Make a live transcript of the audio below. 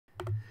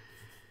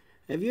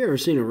Have you ever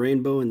seen a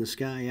rainbow in the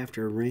sky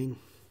after a rain?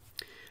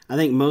 I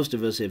think most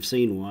of us have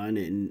seen one,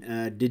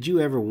 and did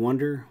you ever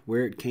wonder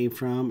where it came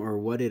from or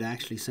what it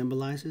actually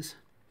symbolizes?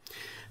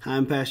 Hi,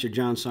 I'm Pastor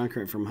John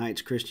Sonkert from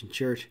Heights Christian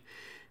Church,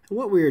 and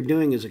what we are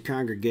doing as a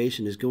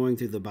congregation is going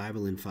through the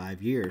Bible in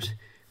 5 years.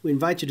 We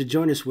invite you to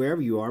join us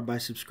wherever you are by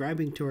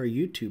subscribing to our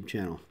YouTube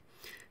channel.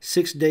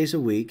 6 days a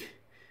week,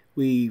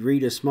 we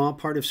read a small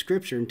part of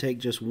Scripture and take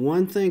just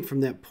one thing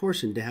from that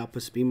portion to help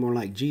us be more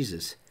like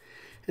Jesus.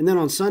 And then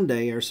on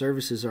Sunday, our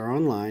services are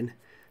online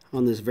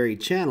on this very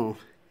channel,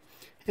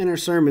 and our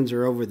sermons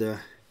are over the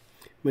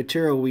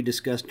material we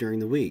discussed during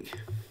the week.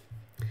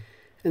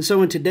 And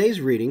so in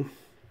today's reading,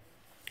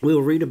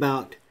 we'll read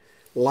about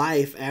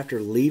life after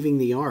leaving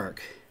the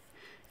ark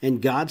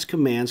and God's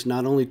commands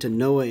not only to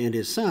Noah and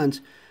his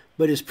sons,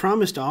 but his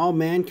promise to all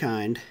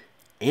mankind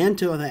and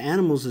to the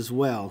animals as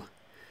well.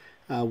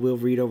 We'll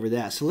read over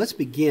that. So let's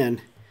begin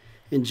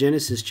in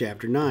Genesis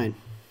chapter 9.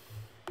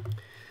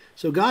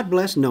 So God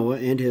blessed Noah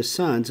and his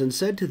sons and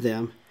said to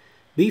them,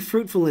 "Be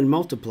fruitful and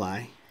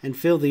multiply, and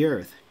fill the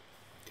earth.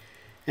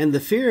 And the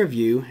fear of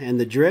you and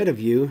the dread of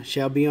you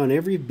shall be on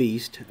every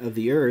beast of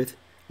the earth,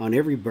 on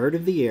every bird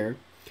of the air,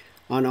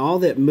 on all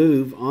that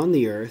move on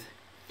the earth,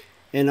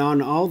 and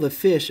on all the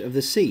fish of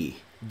the sea.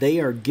 They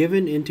are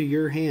given into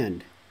your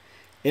hand.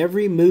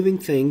 Every moving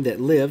thing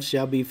that lives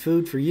shall be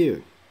food for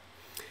you.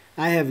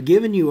 I have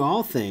given you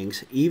all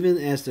things, even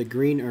as the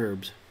green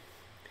herbs.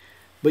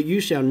 But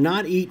you shall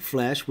not eat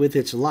flesh with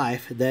its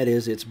life, that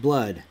is, its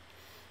blood.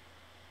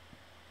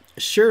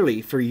 Surely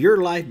for your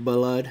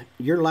lifeblood,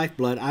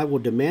 I will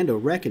demand a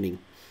reckoning.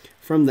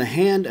 From the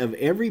hand of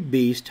every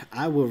beast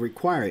I will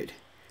require it,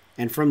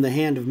 and from the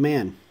hand of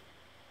man.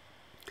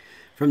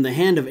 From the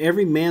hand of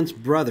every man's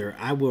brother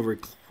I will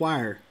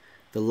require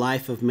the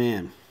life of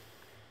man.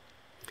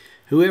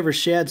 Whoever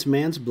sheds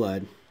man's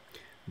blood,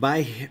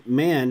 by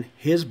man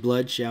his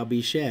blood shall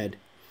be shed.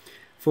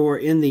 For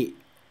in the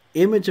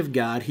image of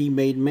God he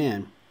made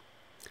man.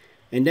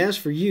 And as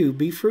for you,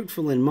 be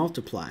fruitful and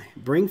multiply.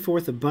 Bring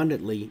forth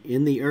abundantly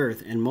in the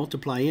earth and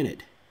multiply in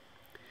it."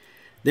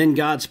 Then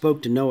God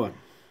spoke to Noah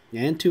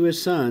and to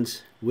his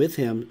sons with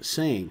him,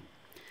 saying,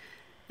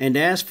 "And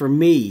as for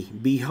me,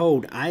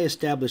 behold, I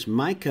establish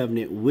my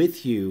covenant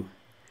with you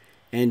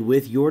and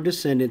with your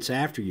descendants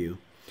after you,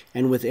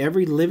 and with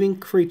every living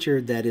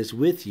creature that is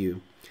with you,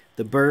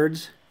 the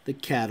birds, the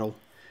cattle,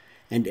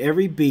 and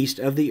every beast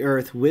of the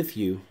earth with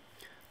you,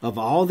 of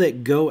all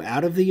that go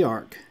out of the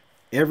ark,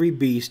 every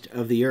beast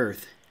of the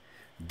earth.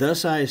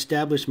 Thus I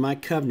establish my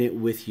covenant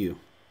with you.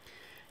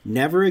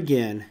 Never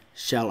again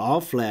shall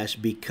all flesh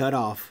be cut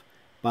off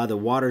by the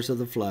waters of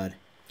the flood.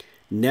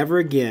 Never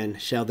again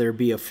shall there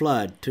be a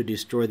flood to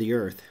destroy the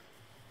earth."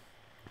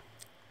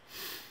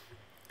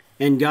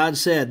 And God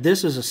said,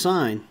 "This is a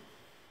sign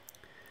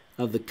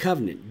of the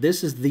covenant.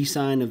 This is the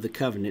sign of the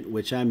covenant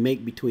which I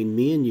make between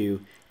me and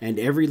you and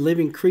every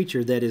living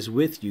creature that is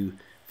with you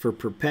for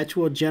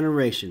perpetual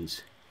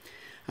generations.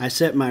 I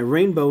set my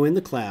rainbow in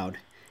the cloud,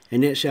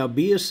 and it shall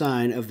be a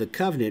sign of the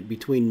covenant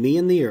between me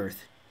and the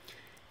earth.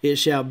 It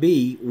shall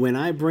be, when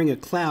I bring a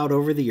cloud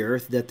over the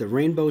earth, that the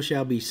rainbow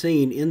shall be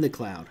seen in the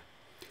cloud.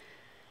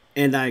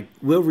 And I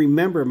will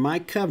remember my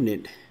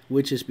covenant,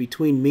 which is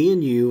between me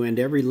and you and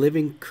every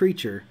living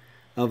creature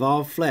of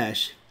all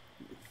flesh.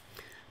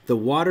 The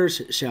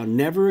waters shall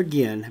never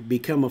again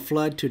become a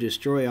flood to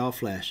destroy all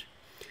flesh.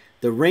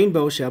 The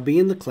rainbow shall be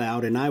in the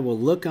cloud, and I will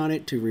look on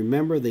it to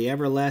remember the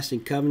everlasting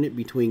covenant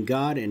between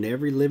God and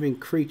every living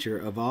creature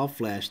of all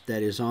flesh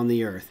that is on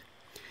the earth."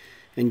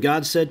 And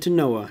God said to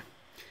Noah,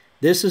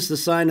 "This is the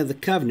sign of the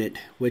covenant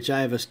which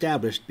I have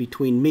established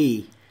between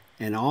me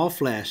and all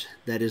flesh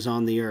that is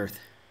on the earth."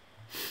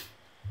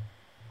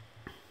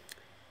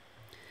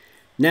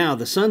 Now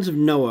the sons of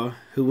Noah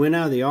who went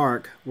out of the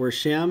ark were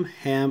Shem,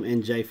 Ham,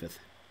 and Japheth.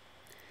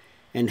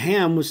 And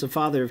Ham was the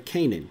father of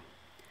Canaan.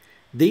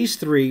 These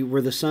three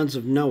were the sons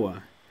of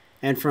Noah,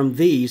 and from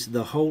these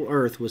the whole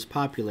earth was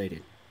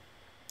populated.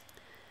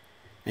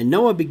 And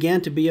Noah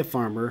began to be a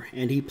farmer,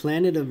 and he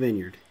planted a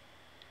vineyard.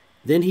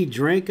 Then he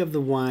drank of the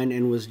wine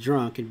and was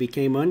drunk, and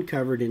became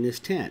uncovered in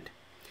his tent.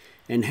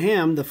 And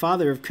Ham, the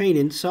father of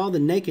Canaan, saw the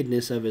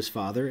nakedness of his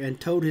father, and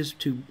told his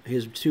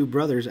two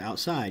brothers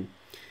outside.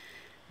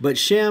 But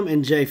Shem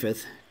and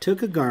Japheth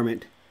took a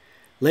garment,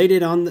 laid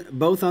it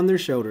both on their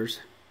shoulders,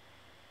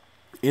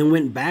 and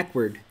went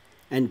backward,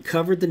 and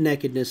covered the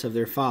nakedness of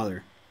their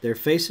father. Their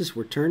faces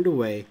were turned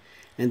away,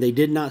 and they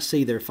did not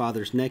see their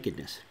father's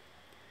nakedness.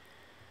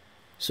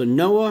 So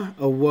Noah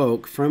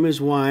awoke from his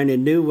wine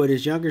and knew what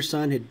his younger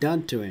son had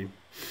done to him.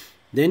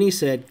 Then he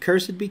said,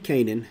 "Cursed be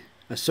Canaan,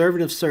 a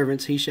servant of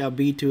servants he shall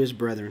be to his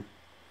brethren."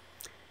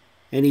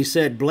 And he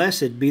said,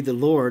 "Blessed be the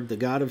Lord, the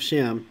God of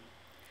Shem,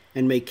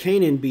 and may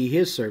Canaan be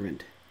his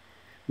servant.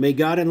 May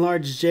God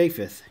enlarge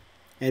Japheth,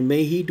 and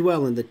may he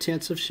dwell in the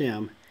tents of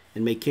Shem,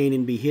 and may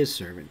Canaan be his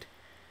servant."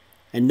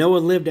 And Noah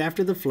lived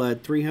after the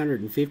flood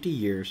 350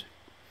 years.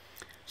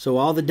 So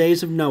all the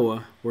days of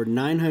Noah were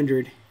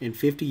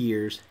 950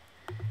 years,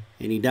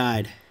 and he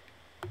died.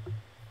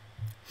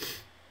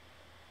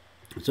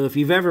 So if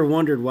you've ever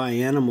wondered why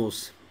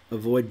animals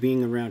avoid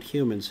being around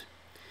humans,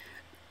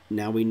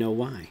 now we know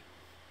why.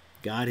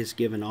 God has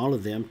given all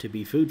of them to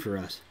be food for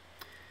us.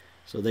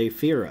 So they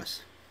fear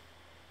us.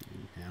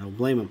 I don't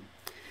blame them.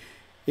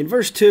 In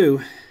verse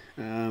 2,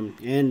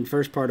 and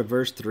first part of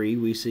verse 3,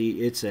 we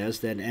see it says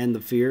that, "And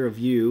the fear of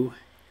you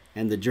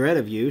and the dread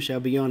of you shall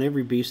be on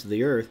every beast of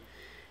the earth,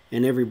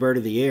 and every bird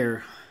of the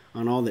air,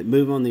 on all that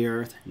move on the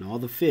earth, and all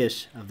the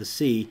fish of the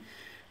sea.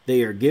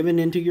 They are given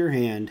into your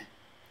hand.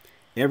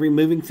 Every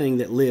moving thing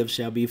that lives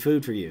shall be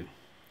food for you."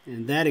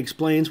 And that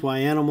explains why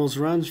animals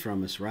runs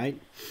from us, right?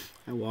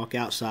 I walk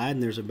outside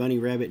and there's a bunny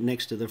rabbit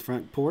next to the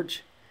front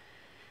porch,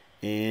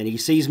 and he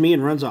sees me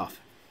and runs off.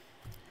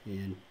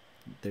 And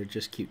they're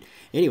just cute.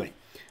 Anyway,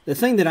 the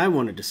thing that I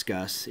want to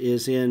discuss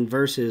is in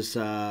verses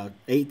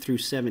 8 through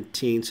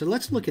 17. So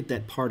let's look at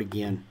that part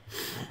again.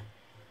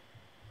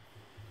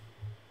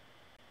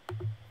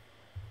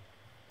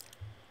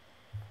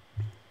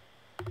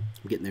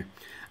 I'm getting there.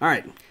 All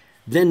right.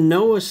 Then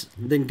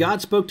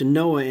God spoke to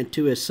Noah and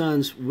to his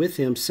sons with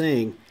him,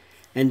 saying,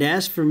 "And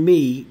as for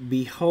me,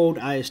 behold,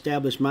 I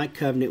establish my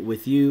covenant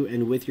with you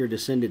and with your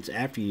descendants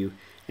after you,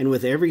 and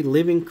with every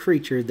living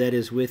creature that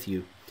is with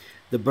you,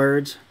 the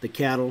birds, the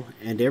cattle,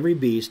 and every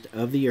beast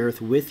of the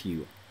earth with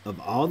you, of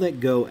all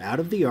that go out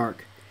of the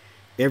ark,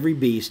 every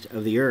beast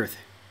of the earth.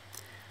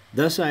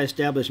 Thus I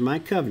establish my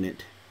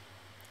covenant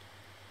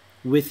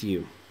with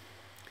you.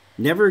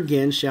 Never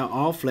again shall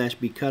all flesh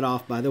be cut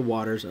off by the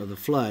waters of the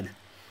flood.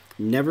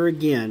 Never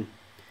again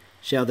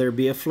shall there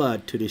be a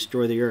flood to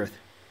destroy the earth."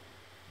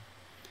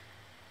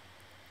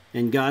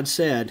 And God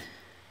said,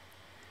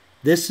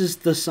 "This is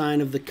the sign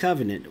of the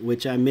covenant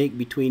which I make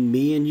between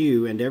me and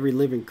you and every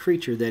living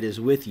creature that is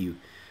with you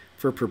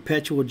for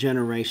perpetual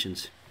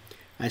generations.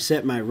 I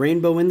set my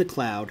rainbow in the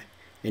cloud,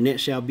 and it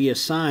shall be a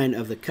sign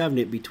of the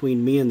covenant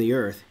between me and the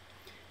earth.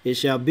 It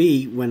shall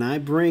be when I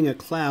bring a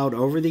cloud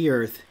over the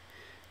earth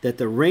that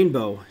the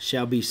rainbow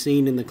shall be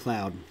seen in the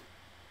cloud.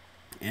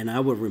 And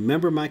I will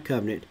remember my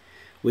covenant,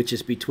 which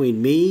is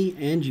between me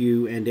and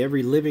you and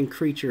every living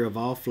creature of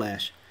all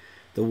flesh.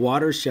 The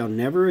waters shall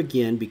never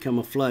again become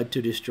a flood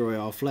to destroy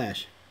all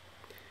flesh.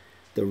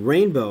 The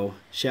rainbow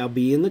shall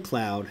be in the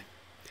cloud,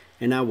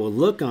 and I will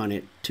look on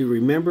it to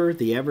remember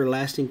the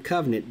everlasting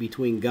covenant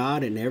between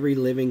God and every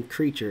living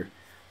creature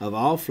of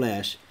all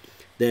flesh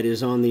that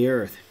is on the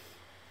earth."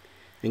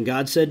 And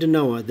God said to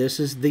Noah,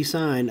 "This is the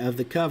sign of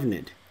the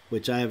covenant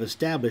which I have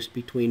established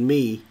between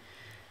me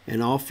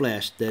and all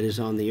flesh that is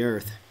on the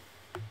earth."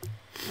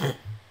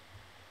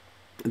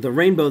 The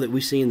rainbow that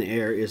we see in the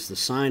air is the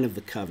sign of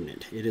the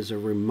covenant. It is a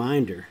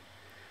reminder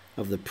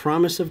of the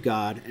promise of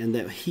God and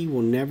that He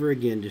will never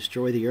again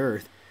destroy the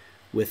earth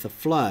with a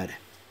flood.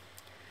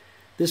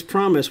 This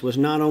promise was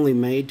not only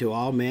made to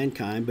all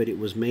mankind, but it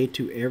was made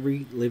to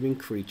every living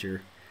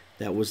creature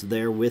that was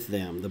there with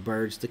them, the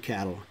birds, the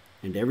cattle,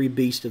 and every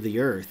beast of the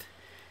earth,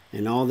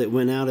 and all that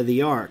went out of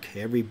the ark,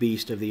 every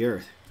beast of the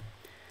earth.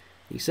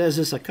 He says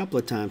this a couple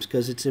of times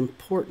because it's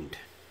important.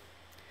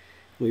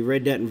 We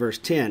read that in verse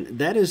 10.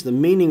 That is the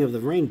meaning of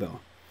the rainbow.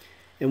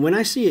 And when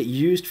I see it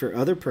used for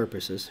other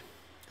purposes,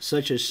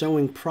 such as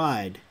showing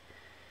pride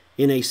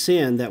in a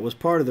sin that was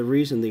part of the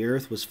reason the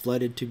earth was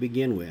flooded to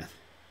begin with,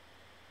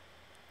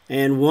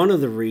 and one of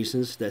the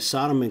reasons that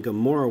Sodom and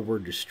Gomorrah were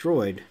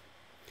destroyed,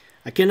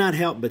 I cannot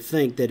help but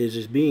think that it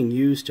is being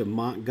used to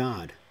mock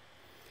God.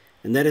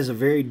 And that is a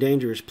very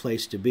dangerous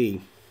place to be.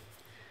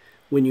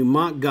 When you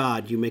mock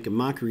God, you make a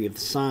mockery of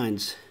the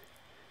signs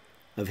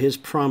of His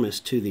promise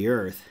to the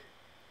earth.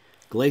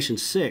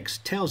 Galatians 6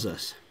 tells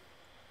us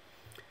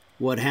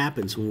what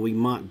happens when we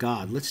mock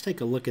God. Let's take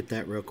a look at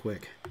that real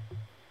quick.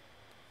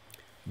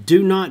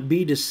 "Do not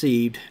be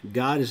deceived.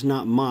 God is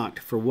not mocked.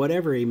 For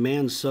whatever a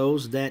man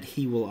sows, that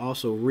he will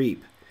also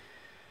reap.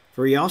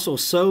 For he also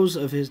sows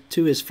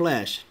to his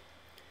flesh.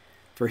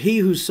 For he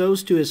who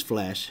sows to his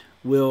flesh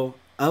will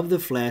of the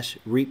flesh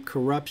reap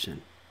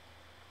corruption.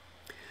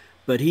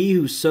 But he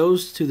who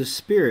sows to the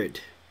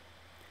Spirit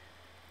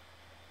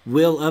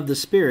will of the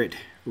Spirit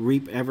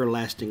reap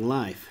everlasting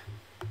life."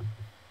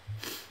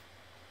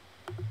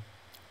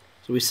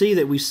 So we see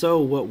that we sow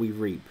what we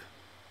reap.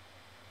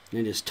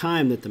 And it is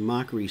time that the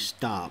mockeries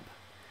stop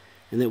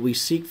and that we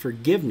seek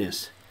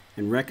forgiveness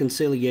and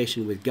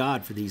reconciliation with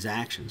God for these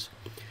actions.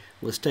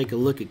 Let's take a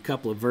look at a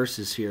couple of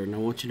verses here, and I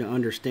want you to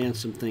understand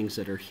some things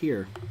that are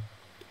here.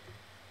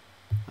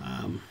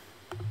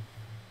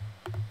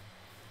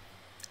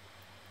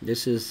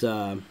 This is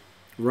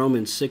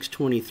Romans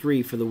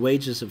 6:23. "For the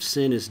wages of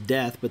sin is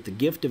death, but the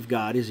gift of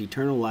God is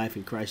eternal life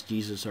in Christ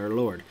Jesus our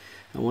Lord."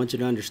 I want you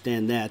to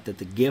understand that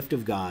the gift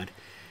of God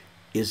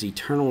is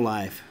eternal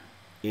life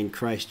in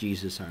Christ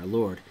Jesus our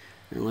Lord.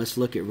 And let's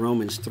look at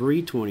Romans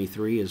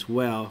 3:23 as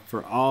well.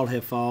 "For all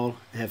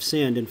have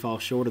sinned and fall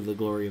short of the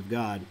glory of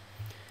God."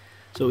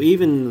 So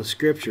even in the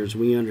scriptures,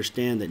 we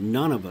understand that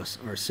none of us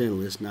are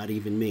sinless, not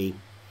even me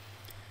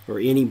or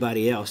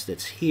anybody else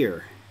that's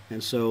here.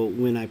 And so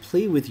when I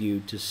plead with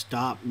you to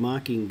stop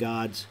mocking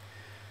God's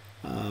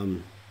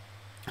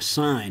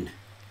sign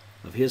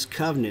of His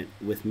covenant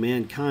with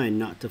mankind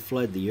not to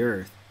flood the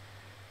earth,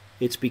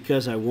 it's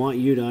because I want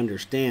you to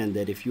understand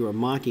that if you are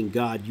mocking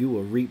God, you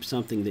will reap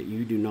something that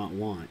you do not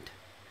want.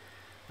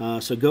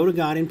 So go to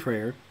God in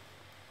prayer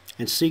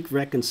and seek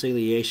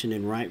reconciliation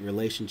and right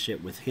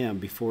relationship with Him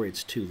before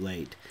it's too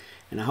late.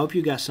 And I hope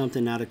you got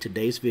something out of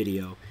today's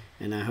video,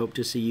 and I hope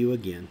to see you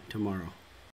again tomorrow.